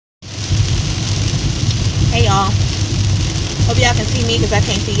Hey y'all, hope y'all can see me because I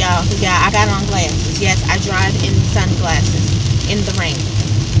can't see y'all. Yeah, I got on glasses. Yes, I drive in sunglasses in the rain.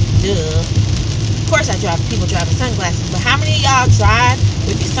 Duh. Of course I drive, people drive in sunglasses, but how many of y'all drive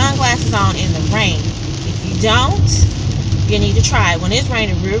with your sunglasses on in the rain? If you don't, you need to try it. When it's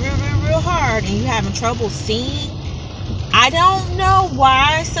raining real hard and you're having trouble seeing, I don't know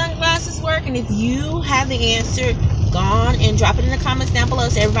why sunglasses work, and if you have the answer, go on and drop it in the comments down below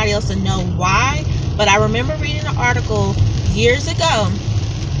so everybody else will know why. But I remember reading an article years ago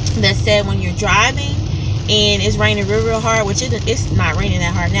that said when you're driving and it's raining real hard, which it's not raining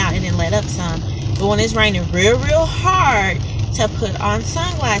that hard now, it didn't let up some, but when it's raining real hard, to put on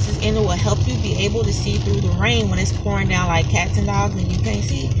sunglasses, and it will help you be able to see through the rain when it's pouring down like cats and dogs and you can't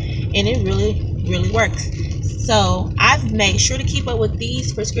see, and it really works. So I've made sure to keep up with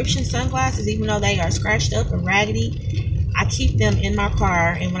these prescription sunglasses, even though they are scratched up and raggedy. I keep them in my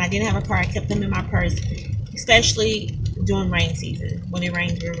car, and when I didn't have a car, I kept them in my purse, especially during rain season when it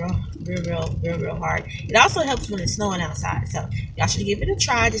rains real hard. It also helps when it's snowing outside. So y'all should give it a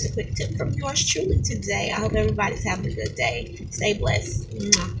try. Just a quick tip from yours truly today. I hope everybody's having a good day. Stay blessed.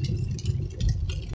 Mwah.